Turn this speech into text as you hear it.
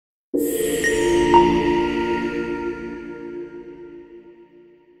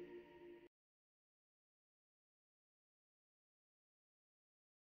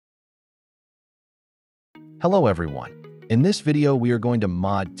Hello everyone. In this video, we are going to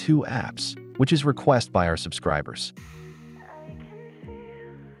mod two apps, which is requested by our subscribers.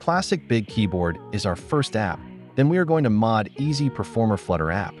 Classic Big Keyboard is our first app. Then we are going to mod Easy Performer Flutter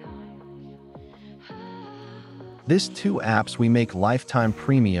app. This two apps we make lifetime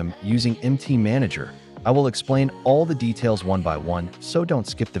premium using MT Manager. I will explain all the details one by one, so don't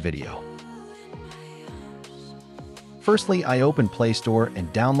skip the video. Firstly, I open Play Store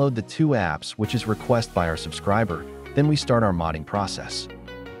and download the two apps, which is requested by our subscriber. Then we start our modding process.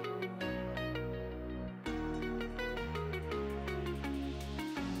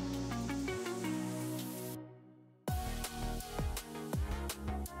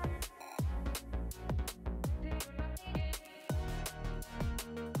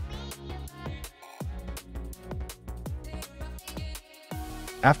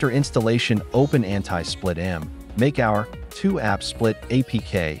 After installation, open anti-split M. Make our two-app split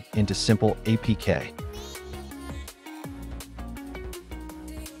APK into simple APK.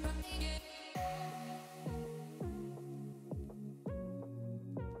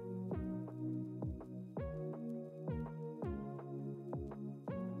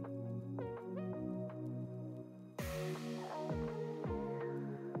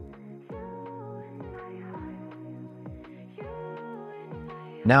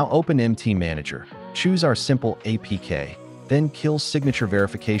 Now open MT Manager, choose our simple APK, then kill signature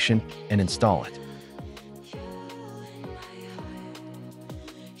verification and install it.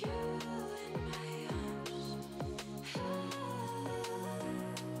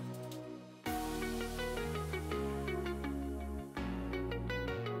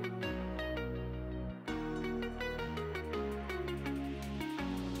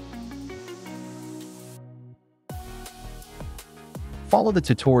 Follow the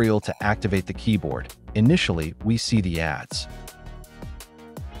tutorial to activate the keyboard. Initially, we see the ads.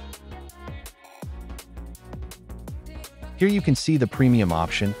 Here you can see the premium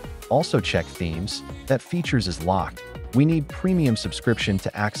option. Also check themes. That features is locked. We need premium subscription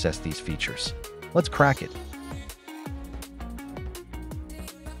to access these features. Let's crack it.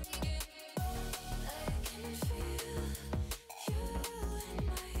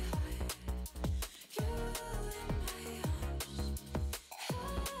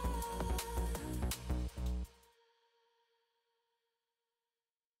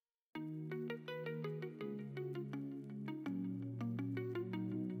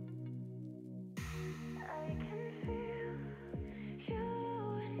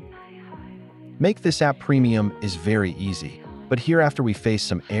 Make this app premium is very easy, but here after we face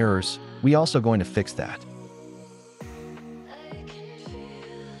some errors, we also going to fix that.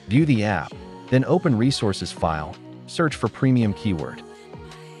 View the app, then open resources file, search for premium keyword.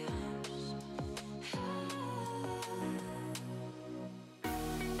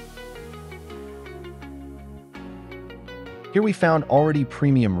 Here we found already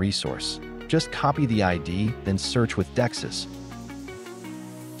premium resource. Just copy the ID, then search with dexes.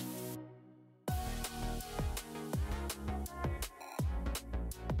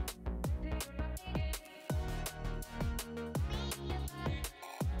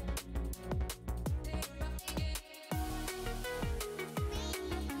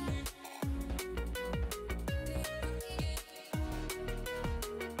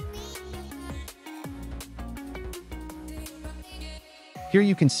 Here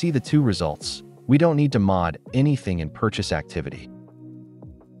you can see the two results. We don't need to mod anything in purchase activity.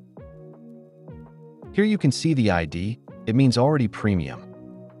 Here you can see the ID. It means already premium.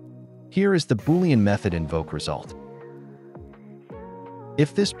 Here is the Boolean method invoke result.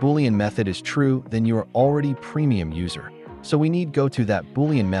 If this Boolean method is true, then you are already premium user. So we need go to that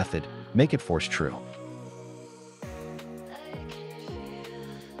Boolean method, make it force true.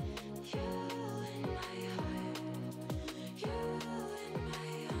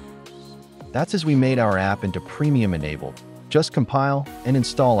 That's as we made our app into premium enabled. Just compile and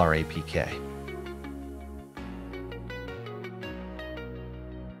install our APK.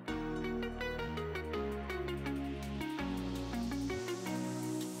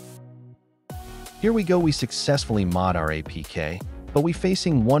 Here we go, we successfully mod our APK, but we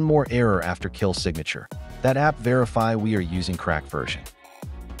facing one more error after kill signature. That app verify we are using cracked version.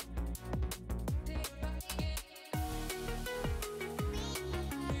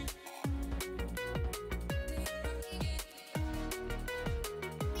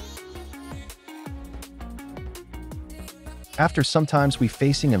 After sometimes we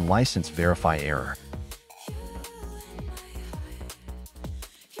facing a license verify error.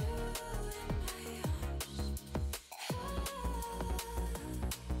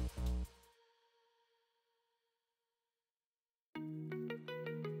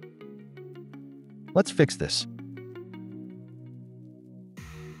 Let's fix this.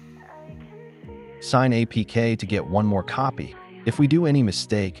 Sign APK to get one more copy. If we do any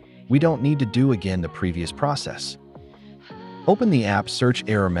mistake, we don't need to do again the previous process. Open the app, search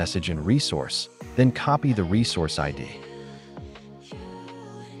error message in resource, then copy the resource ID.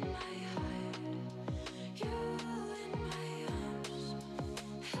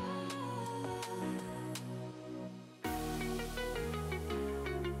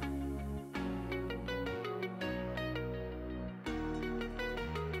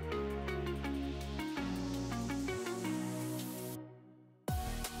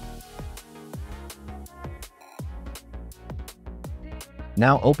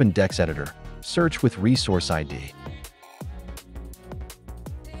 Now open Dex Editor, search with resource ID.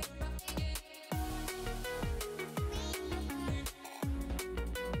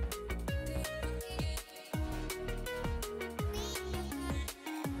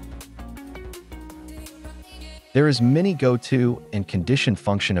 There is many goto and condition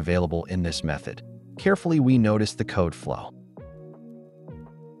function available in this method. Carefully, we notice the code flow.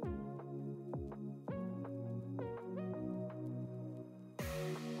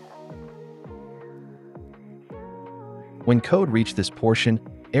 When code reaches this portion,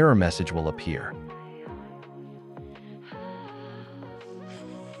 error message will appear.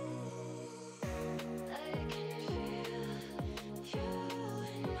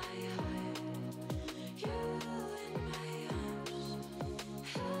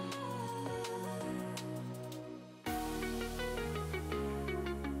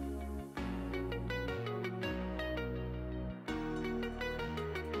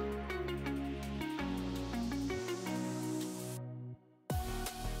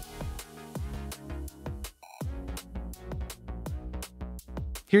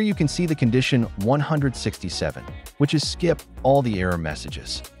 Here you can see the condition 167, which is skip all the error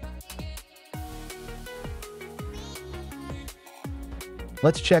messages.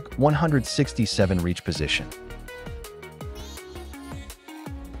 Let's check 167 reach position.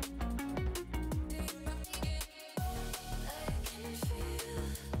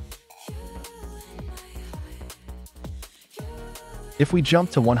 If we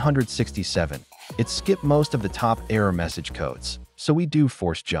jump to 167, it skipped most of the top error message codes, so we do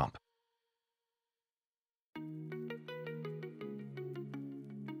force jump.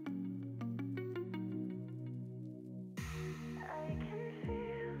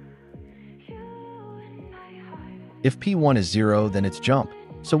 If P1 is 0, then it's jump,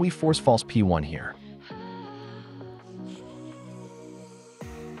 so we force false P1 here.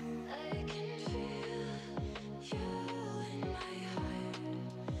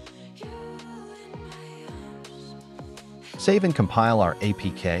 Save and compile our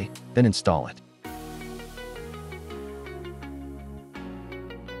APK, then install it.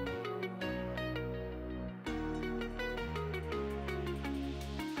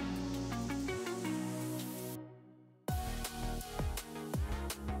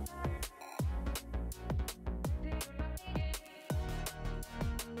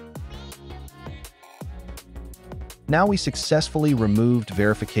 Now we successfully removed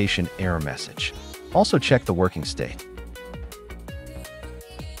verification error message. Also check the working state.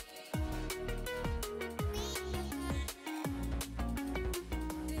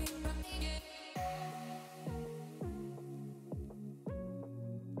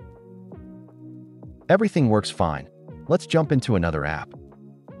 Everything works fine. Let's jump into another app.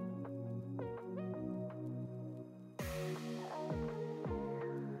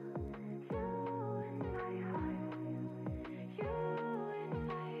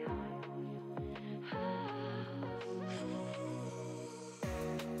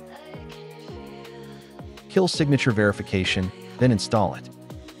 Kill signature verification, then install it.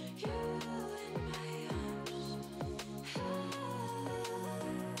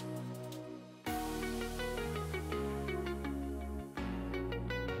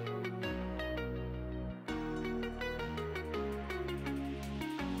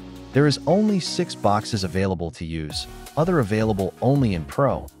 There is only 6 boxes available to use, other available only in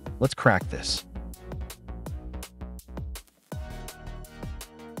Pro. Let's crack this.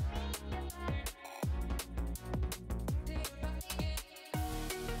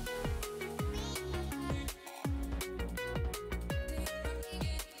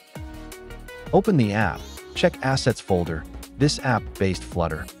 Open the app, check Assets folder, this app-based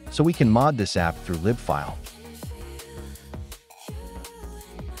Flutter, so we can mod this app through libfile.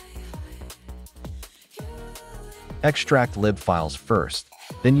 Extract lib files first,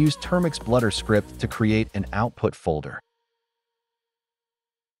 then use Termux Flutter script to create an output folder.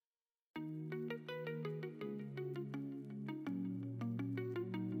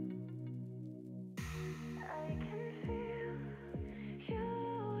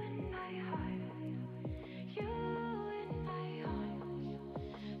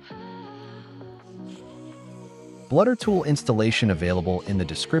 Flutter tool installation available in the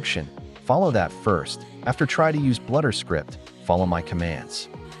description. Follow that first. After try to use Flutter script, follow my commands.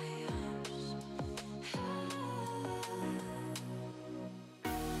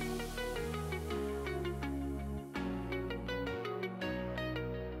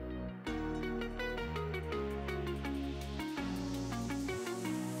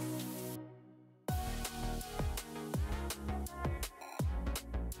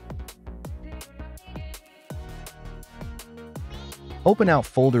 Open out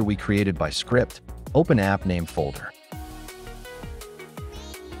folder we created by script. Open app name folder.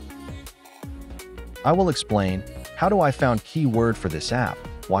 I will explain how do I found keyword for this app.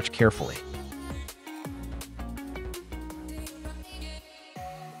 Watch carefully.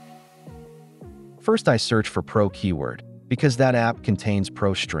 First I search for pro keyword because that app contains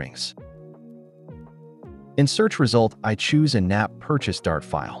pro strings. In search result, I choose a NAP purchase Dart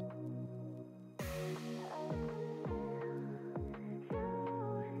file.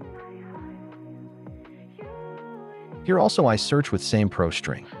 Here also I search with same pro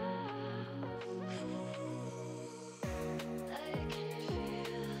string.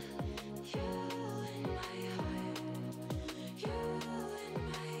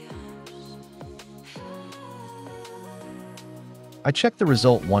 I check the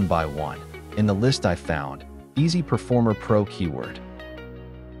result one by one. In the list I found Easy Performer Pro keyword.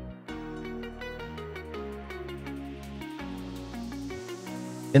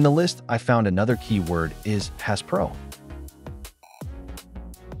 In the list I found another keyword is has pro.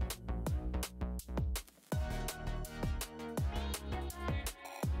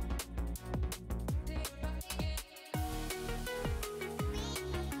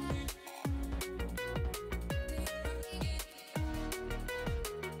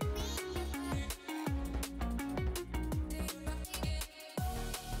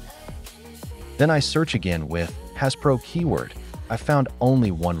 Then I search again with has pro keyword. I found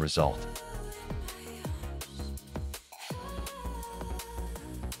only one result.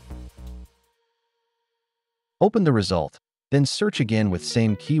 Open the result, then search again with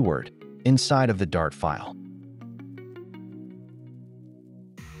same keyword inside of the Dart file.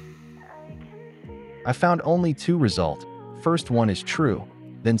 I found only two results. First one is true,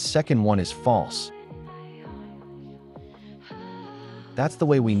 then second one is false. That's the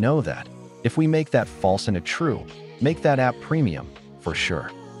way we know that. If we make that false and a true, make that app premium, for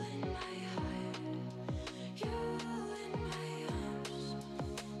sure.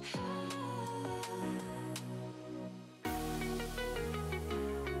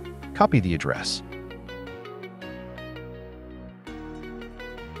 Copy the address.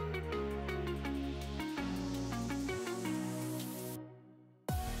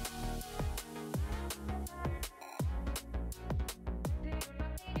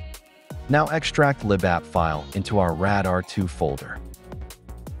 Now extract libapp file into our rad R2 folder.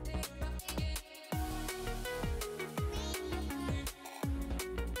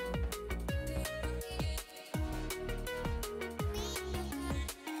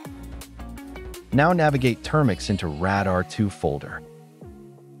 Now navigate Termux into rad R2 folder.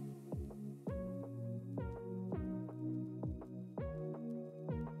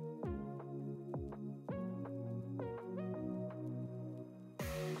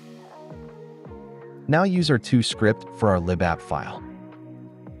 Now use R2 script for our libapp file.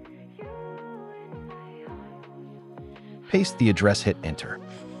 Paste the address, hit enter.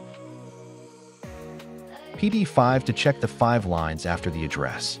 PD5 to check the 5 lines after the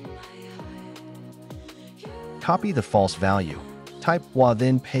address. Copy the false value. Type WA,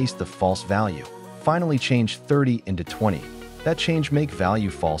 then paste the false value. Finally change 30 into 20. That change make value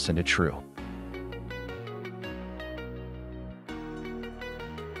false into true.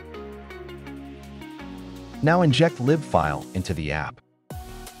 Now inject lib file into the app.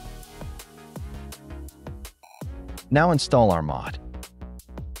 Now install our mod.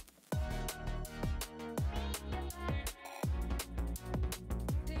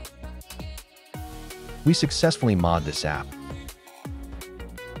 We successfully mod this app.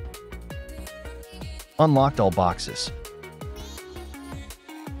 Unlocked all boxes.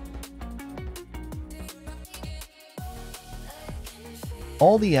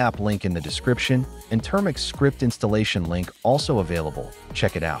 All the app link in the description and Termux script installation link also available.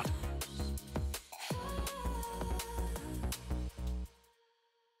 Check it out.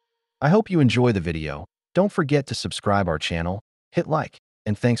 I hope you enjoy the video. Don't forget to subscribe our channel, hit like,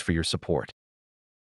 and thanks for your support.